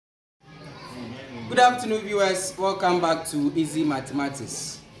Good afternoon, viewers. Welcome back to Easy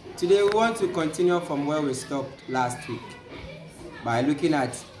Mathematics. Today we want to continue from where we stopped last week by looking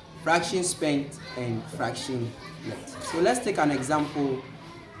at fraction spent and fraction left. So let's take an example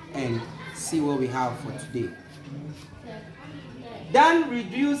and see what we have for today. Dan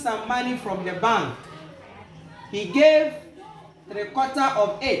withdrew some money from the bank. He gave 3/4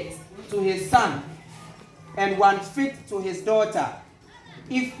 of it to his son and 1/5 to his daughter.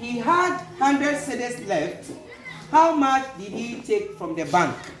 If he had 100 cedis left, how much did he take from the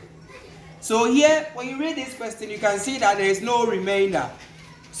bank? So here, when you read this question, you can see that there is no remainder.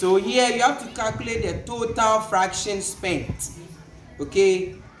 So here you have to calculate the total fraction spent.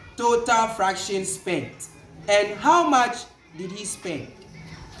 Okay, total fraction spent. And how much did he spend?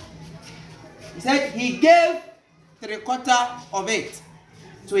 He said he gave 3/4 of it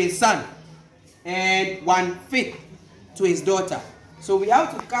to his son and 1/5 to his daughter. So we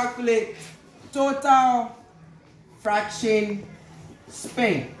have to calculate total fraction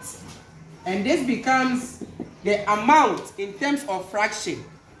spent. And this becomes the amount in terms of fraction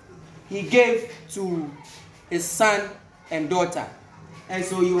he gave to his son and daughter. And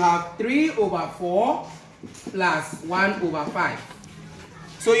so you have 3/4 plus 1/5.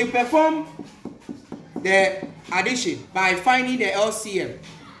 So you perform the addition by finding the LCM.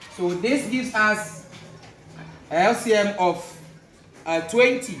 So this gives us an LCM of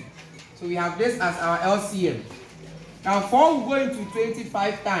 20. So we have this as our LCM. Now 4 will go into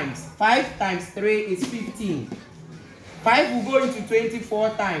 25 times. 5 times 3 is 15. 5 will go into 24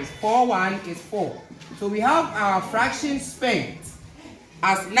 times. 4 1 is 4. So we have our fraction spent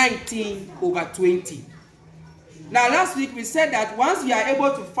as 19/20. Now last week we said that once you are able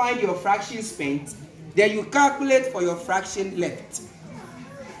to find your fraction spent, then you calculate for your fraction left.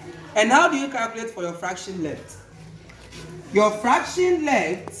 And how do you calculate for your fraction left? Your fraction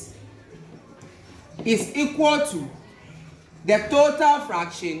left is equal to the total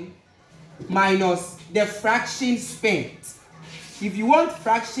fraction minus the fraction spent. If you want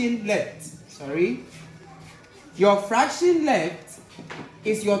fraction left, your fraction left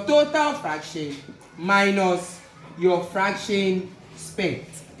is your total fraction minus your fraction spent.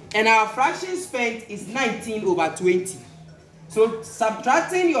 And our fraction spent is 19/20. So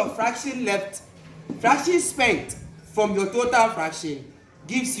subtracting your fraction left, fraction spent from your total fraction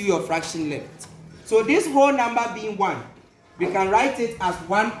gives you your fraction left. So this whole number being 1, we can write it as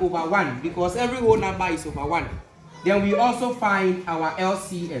 1/1 because every whole number is over 1. Then we also find our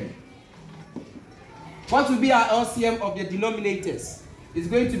LCM. What will be our LCM of the denominators? It's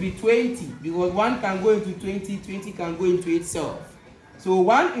going to be 20 because 1 can go into 20, 20 can go into itself. So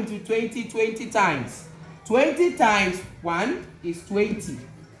 1 into 20, 20 times. 20 times 1 is 20.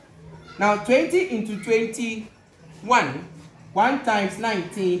 Now 20 into 21, 1 times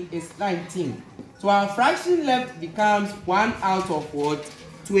 19 is 19. So our fraction left becomes 1 out of what?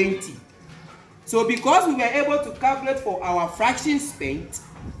 20. So because we were able to calculate for our fraction spent,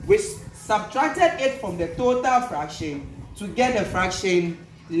 we subtracted it from the total fraction to get the fraction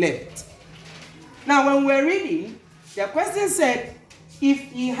left. Now when we're reading, the question said, if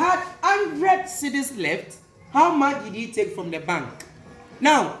he had 100 cedis left, how much did he take from the bank?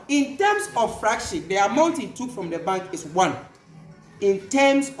 Now, in terms of fraction, the amount he took from the bank is 1. In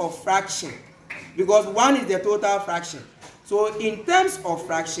terms of fraction, because 1 is the total fraction. So in terms of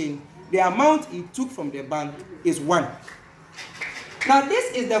fraction, the amount he took from the bank is 1. Now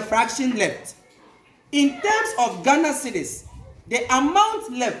this is the fraction left. In terms of Ghana cedis, the amount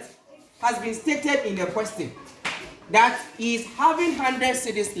left has been stated in the question that he is having 100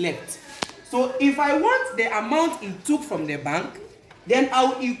 cedis left. So if I want the amount he took from the bank, then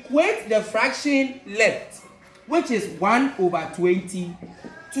I'll equate the fraction left, which is 1/20,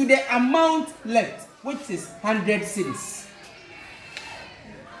 to the amount left, which is 100 cedis.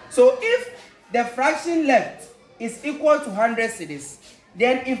 So if the fraction left is equal to 100 cedis,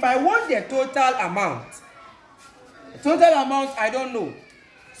 then if I want the total amount I don't know.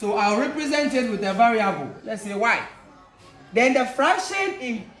 So I'll represent it with a variable. Let's say y. Then the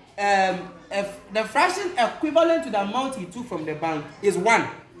fraction the fraction equivalent to the amount he took from the bank is 1,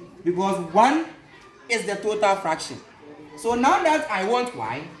 because 1 is the total fraction. So now that I want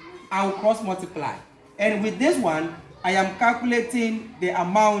y, I will cross multiply. And with this one, I am calculating the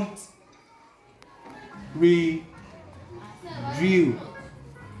amount we drew.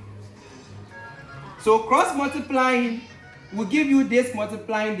 So cross multiplying will give you this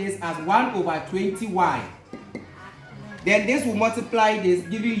multiplying this as 1/20y. Then this will multiply this,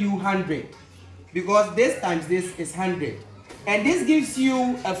 giving you 100. Because this times this is 100. And this gives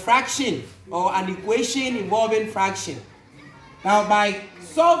you a fraction or an equation involving fraction. Now by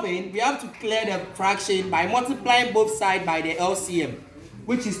solving, we have to clear the fraction by multiplying both sides by the LCM,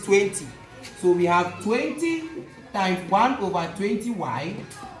 which is 20. So we have 20 times 1 over 20y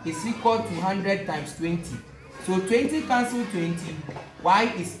is equal to 100 times 20. So 20 cancel 20, y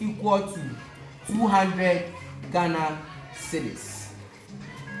is equal to 200 Ghana cedis.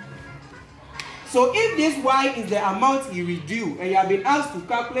 So if this y is the amount he withdrew and you have been asked to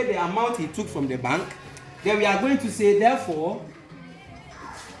calculate the amount he took from the bank, then we are going to say therefore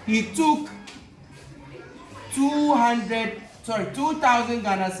he took 2,000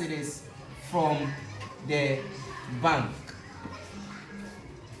 Ghana cedis from the bank.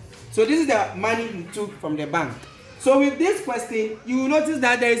 So this is the money he took from the bank. So with this question, you will notice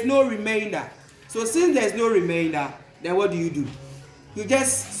that there is no remainder. So since there is no remainder, then what do? You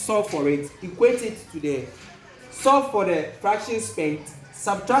just solve for it, equate it to the, solve for the fraction spent,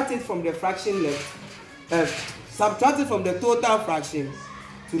 subtract it from the fraction left, subtract it from the total fraction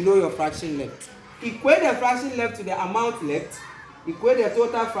to know your fraction left. Equate the fraction left to the amount left, equate the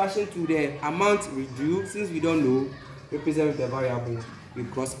total fraction to the amount withdrew. Since we don't know, represent the variable we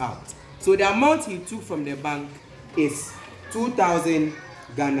cross out. So the amount he took from the bank is 2,000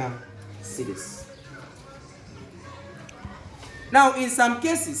 Ghana cedis. Now in some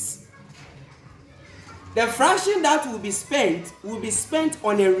cases, the fraction that will be spent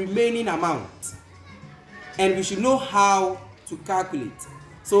on a remaining amount, and we should know how to calculate.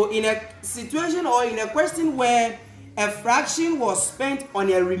 So in a situation or in a question where a fraction was spent on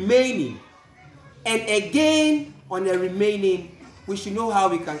a remaining and again on a remaining, we should know how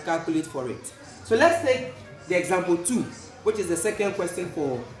we can calculate for it. So let's take the example 2, which is the second question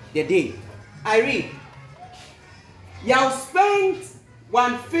for the day. I read, Yao spent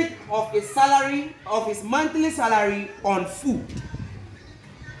 1/5 of his salary, of his monthly salary on food,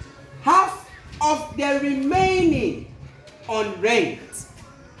 half of the remaining on rent,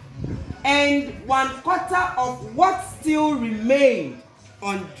 and 1/4 of what still remained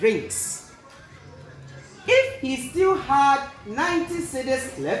on drinks. If he still had 90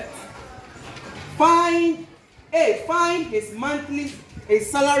 cedis left, find his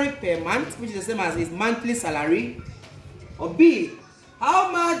salary per month, which is the same as his monthly salary, or B,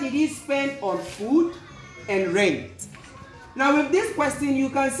 how much did he spend on food and rent? Now with this question, you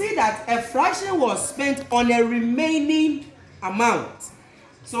can see that a fraction was spent on a remaining amount.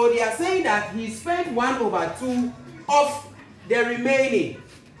 So they are saying that he spent 1/2 of the remaining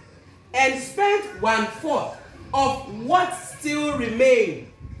and spent 1/4 of what still remained.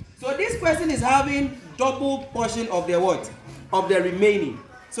 So this question is having double portion of the what? Of the remaining.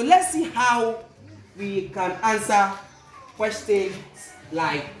 So let's see how we can answer questions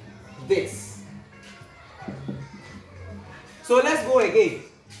like this. So let's go again.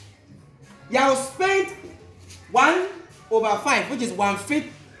 Yao spent 1/5, which is 1/5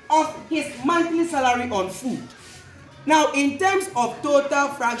 of his monthly salary on food. Now, in terms of total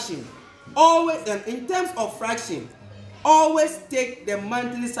fraction, always take the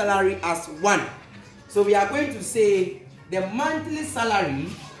monthly salary as 1. So we are going to say the monthly salary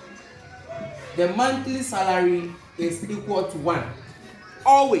is equal to 1.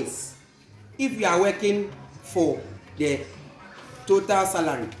 Always, if we are working for the total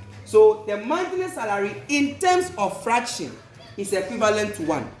salary. So the monthly salary in terms of fraction is equivalent to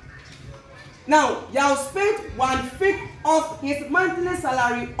 1. Now, Yao spent 1/5 of his monthly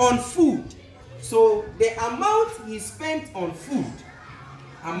salary on food. So the amount he spent on food,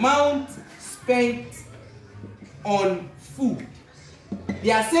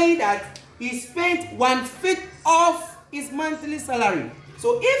 they are saying that he spent 1/5 of his monthly salary.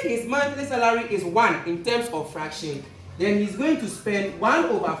 So if his monthly salary is 1 in terms of fraction, then he's going to spend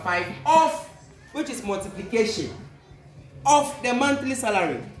 1/5 of, which is multiplication, of the monthly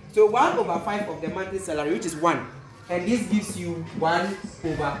salary. So 1/5 of the monthly salary, which is 1. And this gives you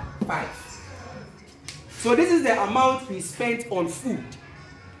 1/5. So this is the amount he spent on food.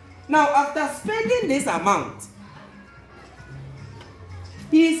 Now after spending this amount,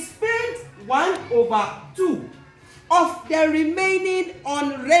 he spent 1/2 of the remaining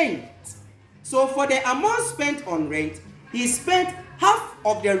on rent. So for the amount spent on rent, he spent half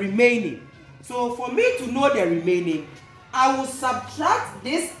of the remaining. So for me to know the remaining, I will subtract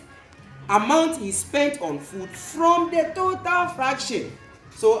this amount he spent on food from the total fraction.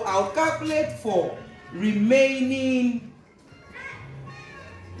 So I'll calculate for remaining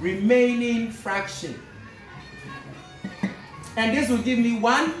fraction. And this will give me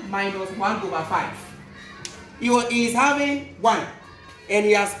 1 minus 1/5. He is having 1 and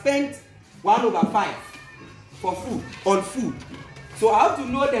he has spent 1/5 for food, on food. So I have to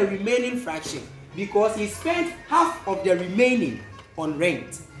know the remaining fraction. because he spent half of the remaining on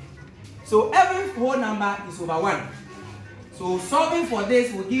rent. So every whole number is over 1. So solving for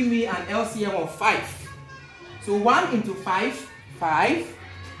this will give me an LCM of 5. So 1 into 5, 5.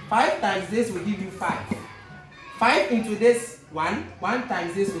 5 times this will give you 5. 5 into this 1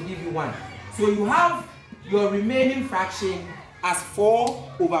 times this will give you 1. So you have your remaining fraction as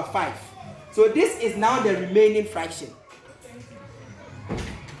 4 over 5. So this is now the remaining fraction.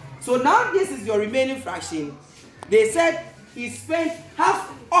 So now this is your remaining fraction. They said he spent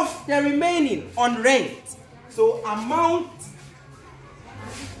half of the remaining on rent. So amount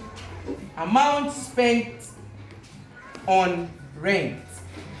spent on rent.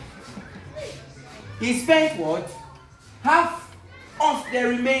 He spent what? Half of the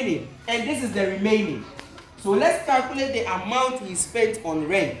remaining. And this is the remaining. So let's calculate the amount he spent on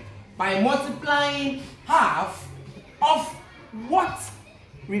rent by multiplying half of what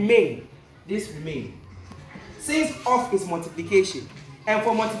remained. This remained. Since of is multiplication. And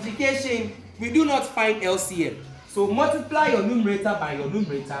for multiplication, we do not find LCM. So multiply your numerator by your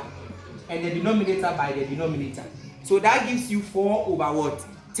numerator and the denominator by the denominator. So that gives you 4 over what?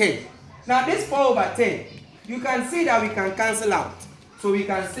 10. Now this 4 over 10, you can see that we can cancel out. So we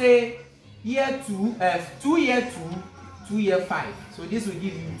can say year 2, 2 year 2, 2 year 5. So this will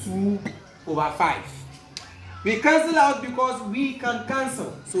give you 2 over 5. We cancel out because we can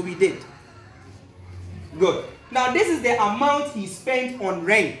cancel. So we did. Good. Now this is the amount he spent on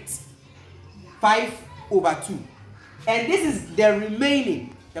rent. 5 over 2. And this is the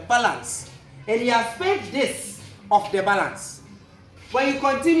remaining, the balance. And he has spent this of the balance. When you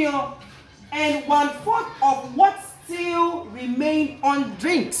continue, and 1/4 of what still remained on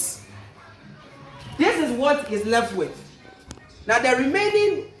drinks. This is what is left with. Now the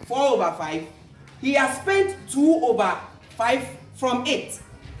remaining 4 over 5, he has spent 2 over 5 from it.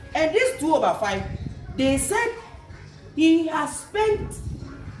 And this 2 over 5, they said he has spent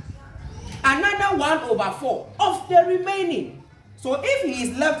another 1 over 4 of the remaining. So if he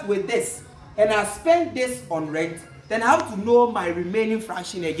is left with this and has spent this on rent, then I have to know my remaining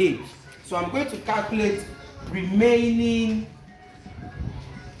fraction again. So I'm going to calculate remaining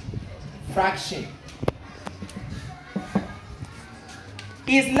fraction.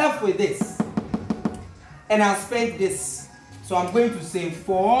 He's left with this and I spent this. So I'm going to say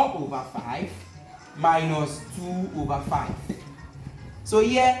 4 over 5 minus 2 over 5. So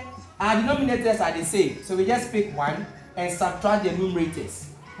here our denominators are the same. So we just pick 1 and subtract the numerators,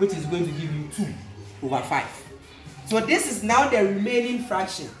 which is going to give you 2 over 5. So this is now the remaining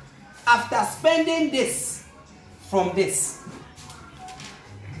fraction after spending this from this.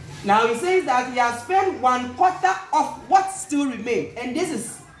 Now he says that he has spent 1/4 of what still remained, and this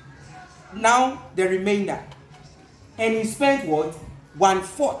is now the remainder. And he spent what?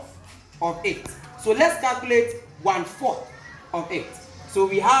 1/4 of it. So let's calculate 1/4 of it. So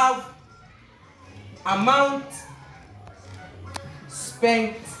we have amount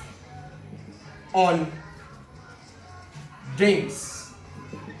spent on drinks.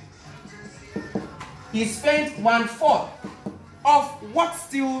 He spent 1/4 of what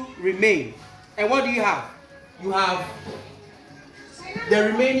still remained. And what do you have? You have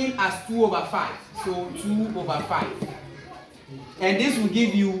the remaining as 2 over 5. So 2 over 5. And this will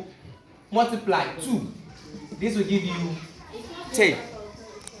give you, multiply 2. This will give you 10.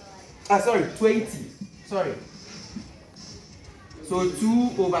 20. Sorry. So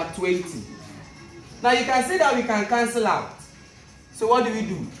 2 over 20. Now you can see that we can cancel out. So what do we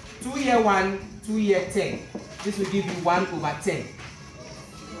do? 2 year 1, 2 year 10. This will give you 1 over 10.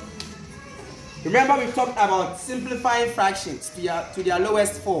 Remember we talked about simplifying fractions to their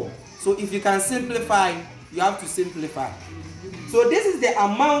lowest form. So if you can simplify, you have to simplify. So this is the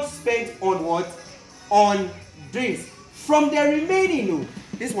amount spent on what? On drinks. From the remaining,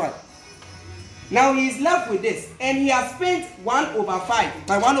 this one. Now he is left with this. And he has spent 1 over 5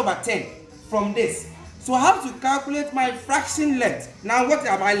 by 1 over 10 from this. So I have to calculate my fraction left. Now what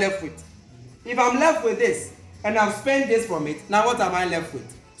am I left with? If I'm left with this and I've spent this from it, now what am I left with?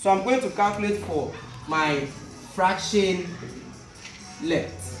 So I'm going to calculate for my fraction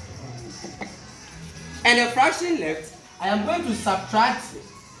left. And the fraction left, I am going to subtract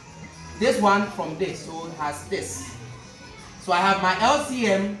this one from this. So it has this. So I have my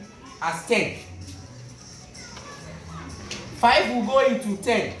LCM as 10. 5 will go into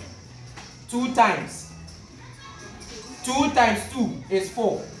 10 2 times. 2 times 2 is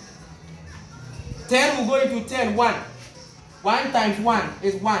 4. 10 will go into 10, 1. 1 times 1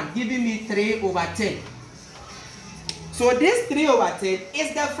 is 1, giving me 3 over 10. So this 3 over 10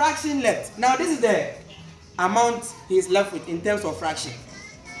 is the fraction left. Now this is the amount he is left with in terms of fraction.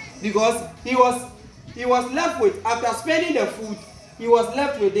 because he was left with, after spending the food, he was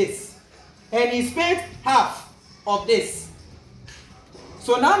left with this, and he spent half of this.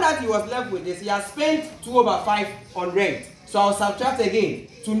 So now that he was left with this, he has spent 2/5 on rent. So I'll subtract again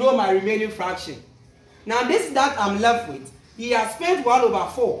to know my remaining fraction. Now this that I'm left with, he has spent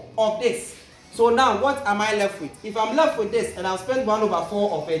 1/4 of this. So now what am I left with? If I'm left with this and I've spent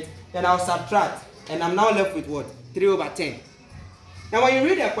 1/4 of it, then I'll subtract, and I'm now left with what? 3/10. Now when you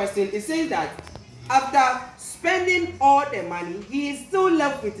read the question, it says that after spending all the money, he is still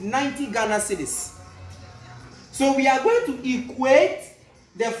left with 90 Ghana cedis. So we are going to equate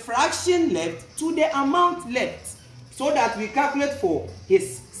the fraction left to the amount left, so that we calculate for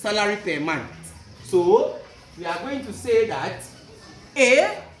his salary per month. So we are going to say that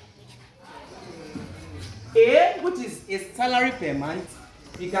A, which is his salary per month,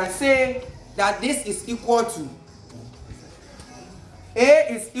 we can say that this is equal to,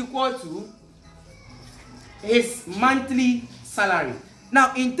 A is equal to his monthly salary.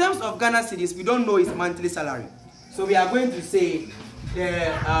 Now in terms of Ghana cedis, we don't know his monthly salary. So we are going to say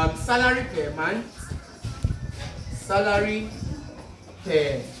the salary per month,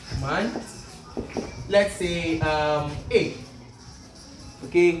 let's say A.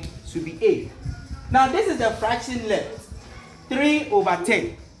 Okay, should be A. Now this is the fraction left,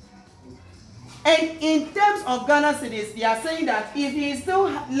 3/10. And in terms of Ghana cedis, they are saying that if he is still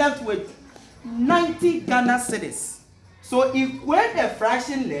left with 90 Ghana cedis, so equate the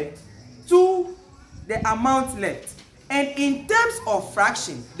fraction left to the amount left. And in terms of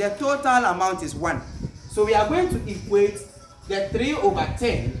fraction, the total amount is 1. So we are going to equate the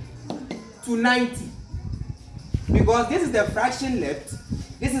 3/10 to 90. Because this is the fraction left,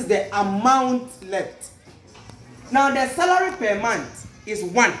 this is the amount left. Now the salary per month is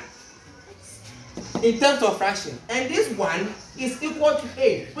 1 in terms of fraction. And this 1 is equal to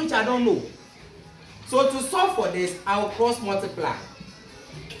A, which I don't know. So to solve for this, I'll cross multiply.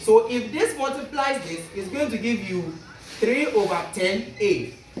 So if this multiplies this, it's going to give you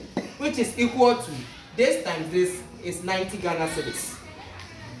 3/10A, which is equal to, this times this is 90 Ghana cedis.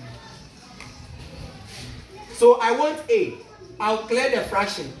 So I want A. I'll clear the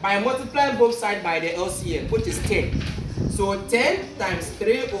fraction by multiplying both sides by the LCM, which is 10. So 10 times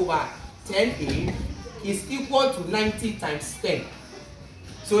 3/10A is equal to 90 times 10.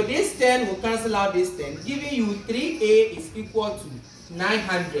 So this 10 will cancel out this 10, giving you 3A is equal to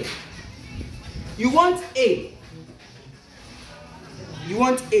 900. You want A. You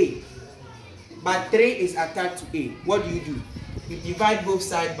want A, but 3 is attached to A. What do? You divide both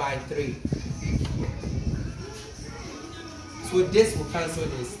sides by 3. So this will cancel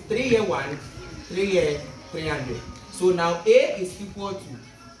this. 3 here 1, 3 here 300. So now A is equal to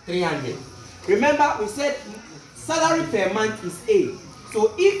 300. Remember we said salary per month is A.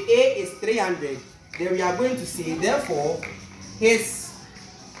 So if A is 300, then we are going to say therefore his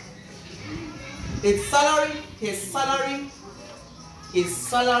salary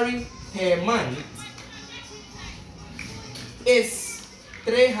per month is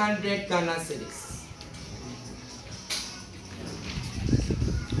 300 Ghana cedis.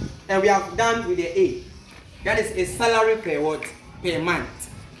 And we have done with the A. That is a salary per what? Per month.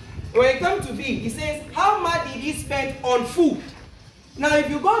 When it comes to B, it says, how much did he spend on food? Now, if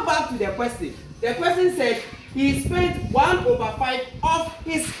you go back to the question said he spent 1/5 of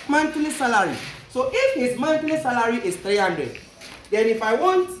his monthly salary. So if his monthly salary is 300, then if I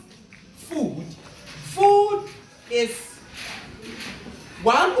want food is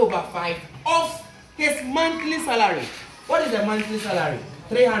 1/5 of his monthly salary. What is the monthly salary?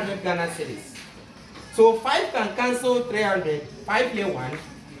 300 Ghana cedis. So 5 can cancel 300. 5 here 1,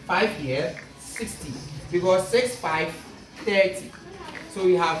 5 here 60. Because 6, 5, 30. So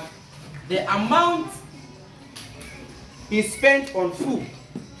we have the amount he spent on food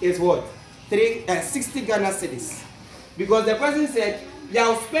is what? 60 Ghana cedis. Because the person said he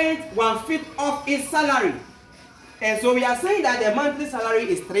has spent 1/5 of his salary. And so we are saying that the monthly salary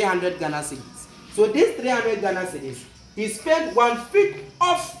is 300 Ghana cedis. So this 300 Ghana cedis, he spent 1/5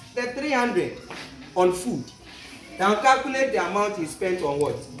 of the 300 on food. Now calculate the amount he spent on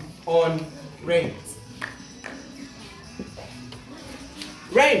what? On rent.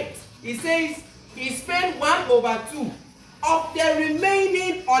 Rent. He says he spent 1/2 of the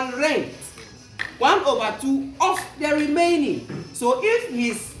remaining on rent. 1/2 of the remaining. So if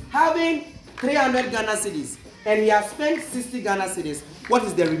he's having 300 Ghana cedis and he has spent 60 Ghana cedis, what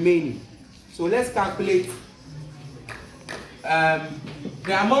is the remaining? So let's calculate.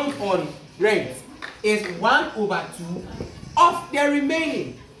 The amount on rent is 1/2 of the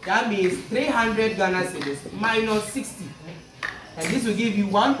remaining. That means 300 Ghana cedis minus 60. And this will give you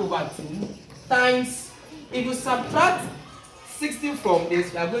 1/2 times, if you subtract 60 from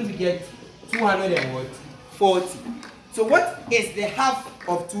this, you are going to get 240. So what is the half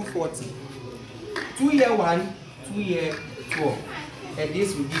of 240? 2 here 1, 2 here 12. And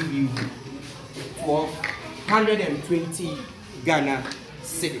this will give you 120 Ghana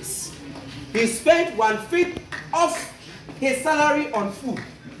cedis. He spent 1/5 of his salary on food.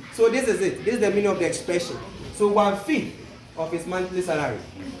 So this is it. This is the meaning of the expression. So 1/5 of his monthly salary,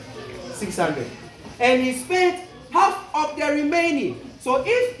 600. And he spent half of the remaining. So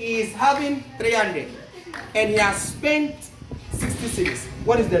if he is having 300 and he has spent 60 cedis,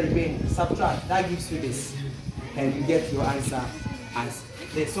 what is the remaining? Subtract. That gives you this. And you get your answer as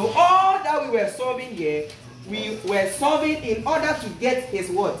this. So all that we were solving here, we were solving in order to get his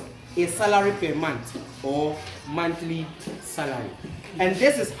what? His salary per month or monthly salary. And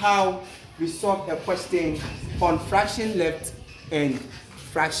this is how we solve a question on fraction left and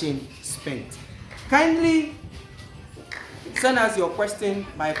fraction spent. Kindly send us your question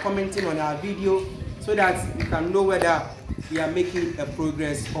by commenting on our video so that we can know whether we are making a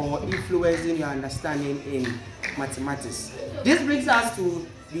progress or influencing your understanding in mathematics. This brings us to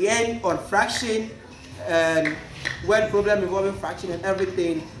the end on fraction and word problem involving fraction and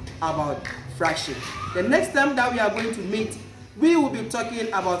everything about fraction. The next time that we are going to meet, we will be talking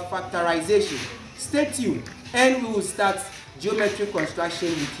about factorization. Stay tuned and we will start geometric construction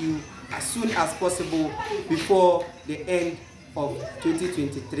with you as soon as possible before the end of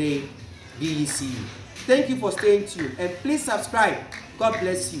 2023 DECU. Thank you for staying tuned and please subscribe. God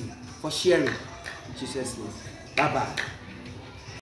bless you for sharing. In Jesus' name. Bye-bye.